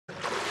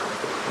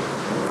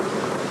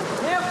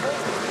Careful!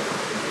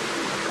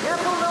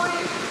 Careful,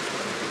 Louis!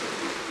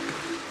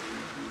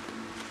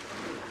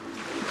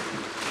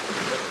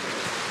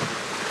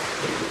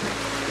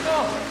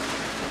 Oh!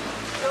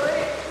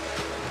 Louis!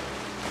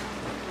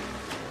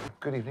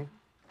 Good evening.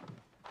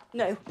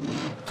 No.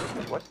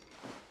 What?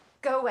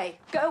 Go away.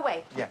 Go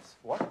away. Yes.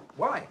 What?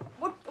 Why?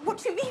 What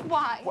do you mean,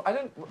 why? Well, I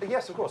don't...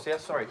 Yes, of course.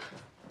 Yes, sorry.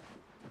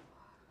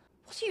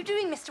 What are you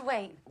doing, Mr.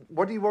 Wain?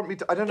 What do you want me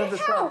to... I don't Get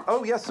understand. out!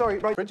 Oh, yes, sorry.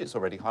 Right. Bridget's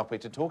already halfway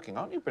to talking,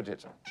 aren't you,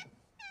 Bridget?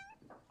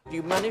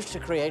 You managed to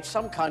create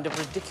some kind of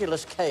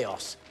ridiculous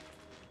chaos.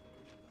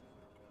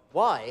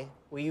 Why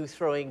were you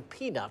throwing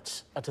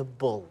peanuts at a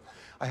bull?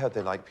 I heard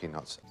they like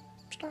peanuts.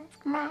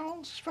 Stuffed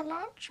mouse for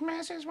lunch,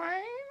 Mrs.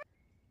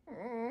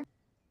 Wain?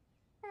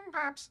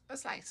 Perhaps a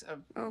slice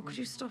of... Oh, could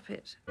you stop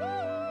it?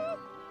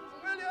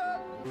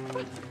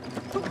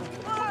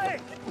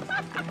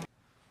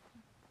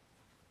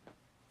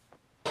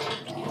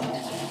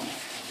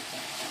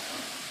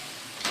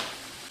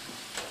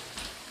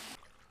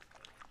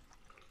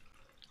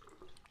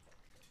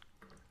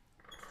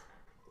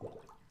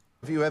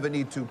 If you ever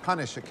need to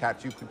punish a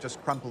cat, you could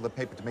just crumple the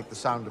paper to make the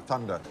sound of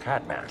thunder.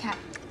 Catman.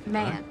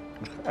 Man.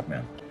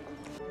 Catman.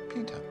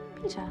 Peter.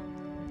 Peter.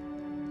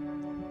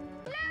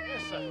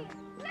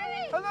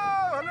 Hello,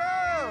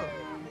 hello!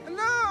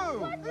 Hello!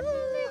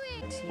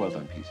 Well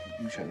done, Peter.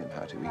 You show them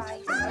how to eat.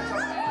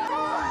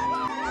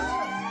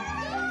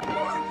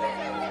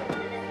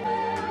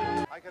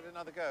 I get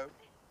another go.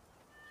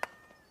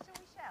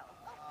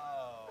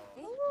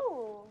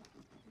 Ooh.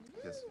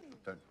 Yes,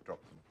 don't drop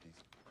them,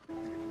 please.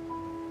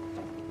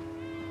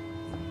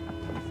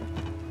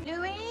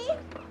 Louis?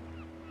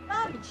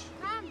 Lunch.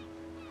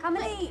 Come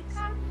and eat.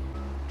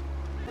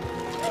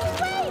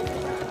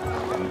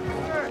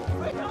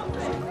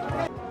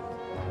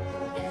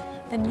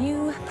 The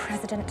new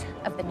president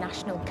of the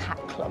National Cat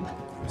Club.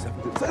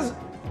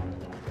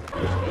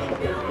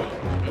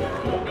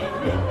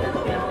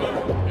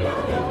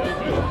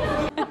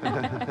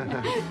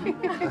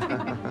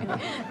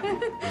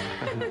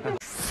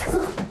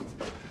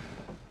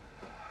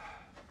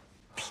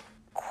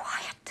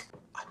 Quiet.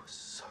 I was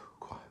so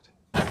quiet.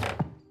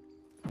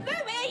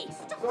 Louis!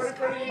 Stop Sorry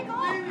for any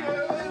screaming.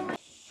 inconvenience.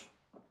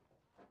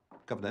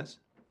 Governess,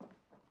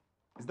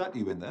 is that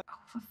you in there? Oh,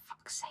 for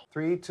fuck's sake.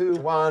 3, 2,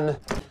 1.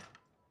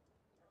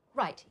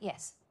 Right,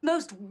 yes.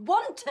 Most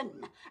wanton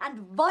and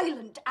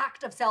violent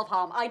act of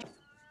self-harm.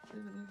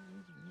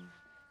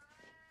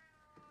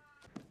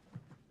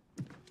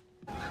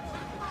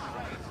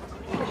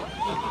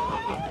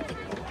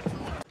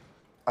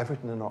 I've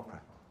written an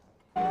opera.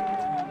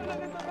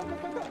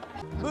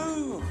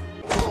 Move!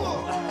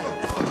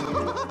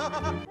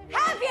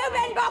 Have you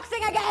been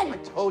boxing again? I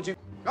told you.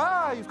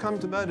 Ah, you've come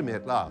to murder me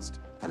at last.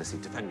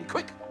 Felicity, defend me,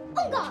 quick.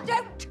 Oh, God!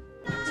 Don't!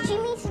 Did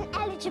you meet an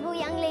eligible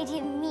young lady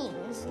of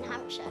means in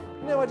Hampshire?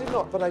 No, I did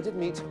not, but I did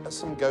meet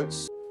some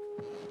goats.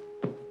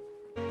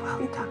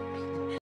 Well done.